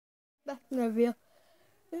back in the real.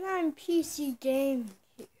 And I'm PC gaming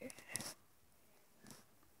here.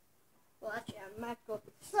 Well, actually, I'm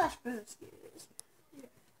Macro/Broskis.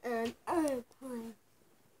 And I'm playing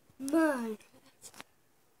Minecraft.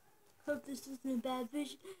 Hope this isn't a bad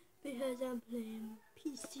vision because I'm playing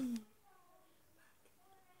PC.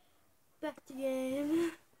 Back to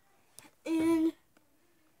game. And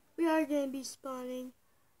we are going to be spawning.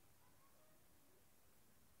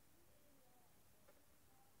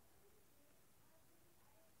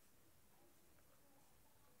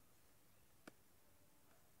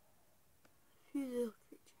 Few little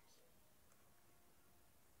creatures.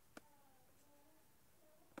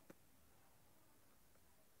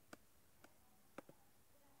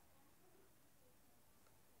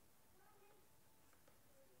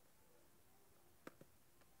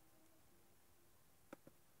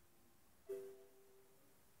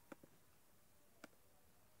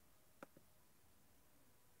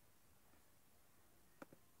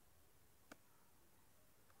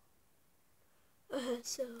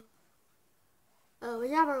 We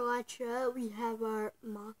have our Elytra, we have our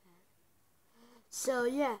minecaft. So,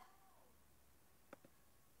 yeah.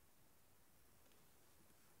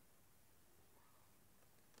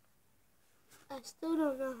 I still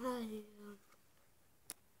don't know how to,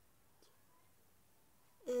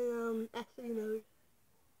 actually mode.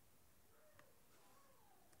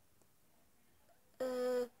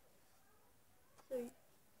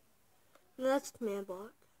 That's command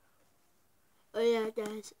block. Oh yeah,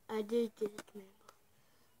 guys, I did get a command block.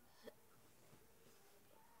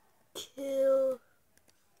 Kill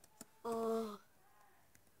all.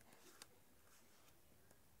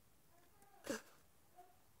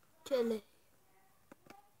 Kill it.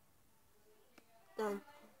 Done.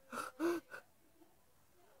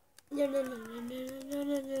 No.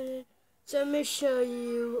 So I'm gonna show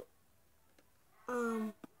you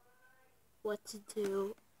what to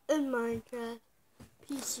do in Minecraft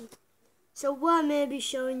PC. So what I'm gonna be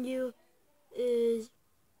showing you is,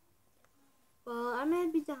 well, I may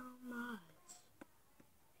be down mods.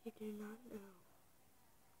 You do not know.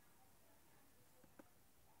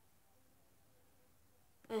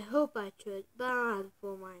 I hope I could, but I don't have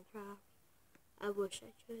full Minecraft. I wish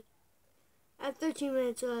I could. I have 13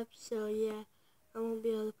 minutes left, so yeah, I won't be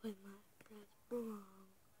able to play Minecraft long.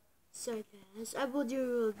 So guys, I will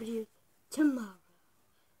do a video tomorrow.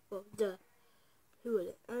 Well, duh. Who would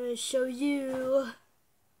it? I'm gonna show you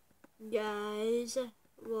guys.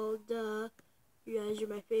 Well, duh. You guys are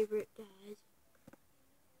my favorite guys.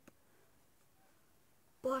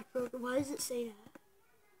 Black Broker, why does it say that?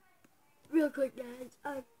 Real quick, guys.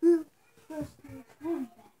 I will trust you.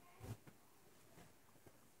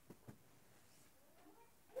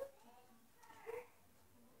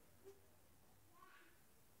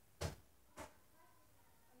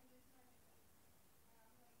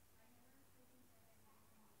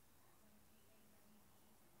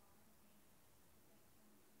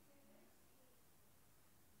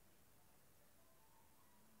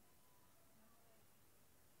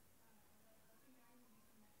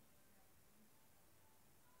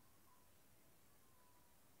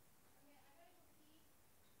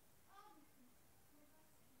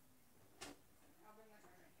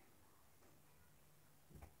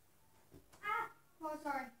 Oh,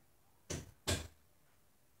 sorry.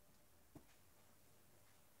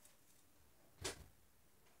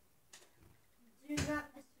 Do not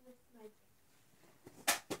mess with my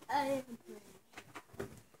I am playing.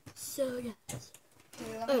 So, guys.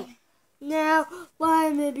 Now, what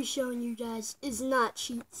I'm going to be showing you guys is not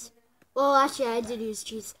cheats. Well, actually, I did use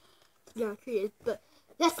cheats to get on creative, but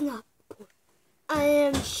that's not the point. I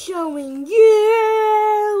am showing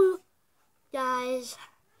you guys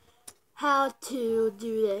how to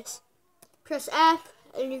do this. Press F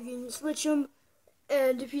and you can switch them,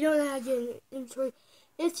 and if you don't know how to get an inventory,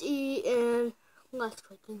 it's E and left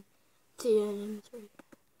clicking to get an inventory.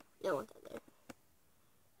 You don't want that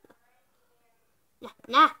there.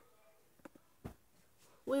 Nah.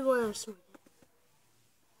 We want our sword.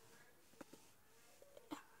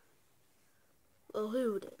 Well,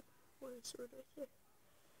 who would it? Want a sword right there.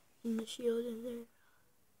 And the shield in there.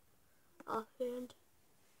 Offhand.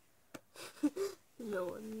 No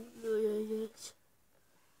one really, I guess.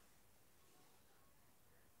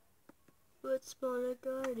 Let's spawn a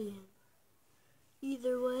guardian.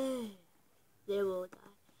 Either way, they will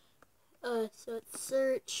die. So let's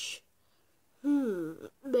search.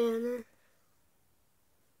 Banner.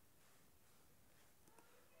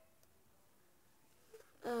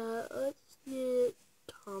 Let's get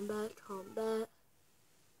combat.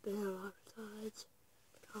 Banner sides.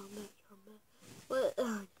 Combat.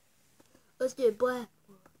 Let's get black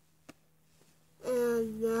one.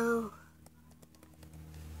 And now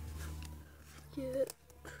get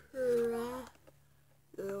craft.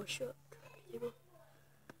 No, shut table.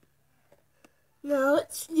 Now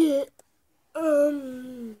let's get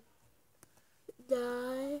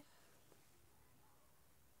dye.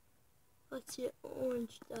 Let's get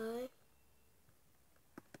orange dye.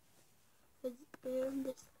 And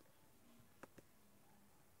this.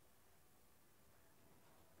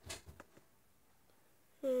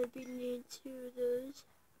 And we need 2 of those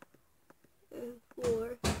and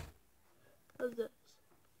 4 of those.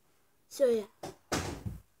 So yeah,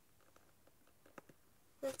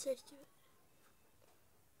 let's just do it.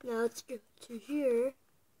 Now let's go to here.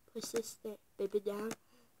 Push this baby down.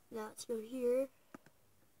 Now let's go here.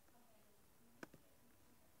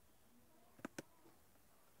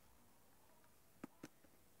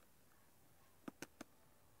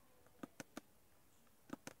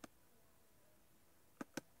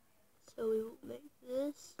 So we will make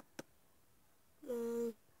this.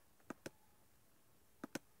 Then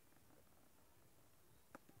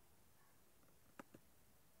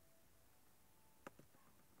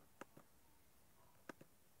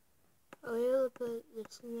oh, we will put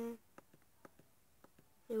this in there.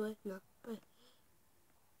 Anyway, no. Wait.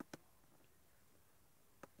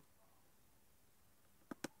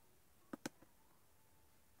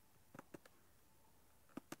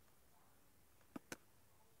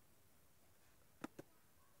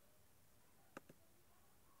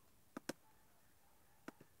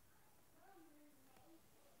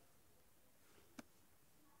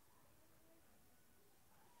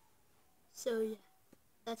 So yeah,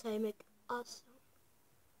 that's how you make awesome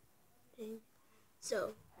thing.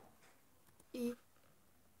 So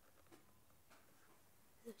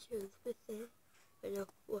let's show the 5th thing. Wait, no,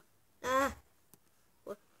 4. Ah,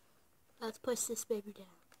 4. Let's push this baby down.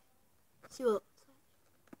 See what it looks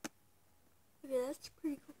like. Okay, that's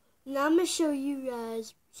pretty cool. Now I'm gonna show you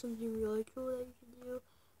guys something really cool that you can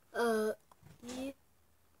do.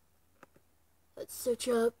 Let's search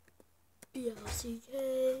up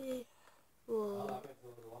BLCK. Whoa.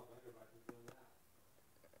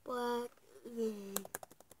 Black, then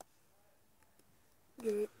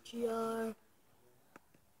your GR,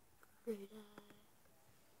 great eye.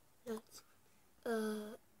 That's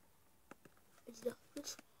is that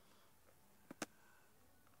this?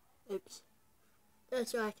 Oops.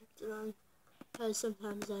 That's why I kept it on, because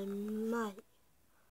sometimes I might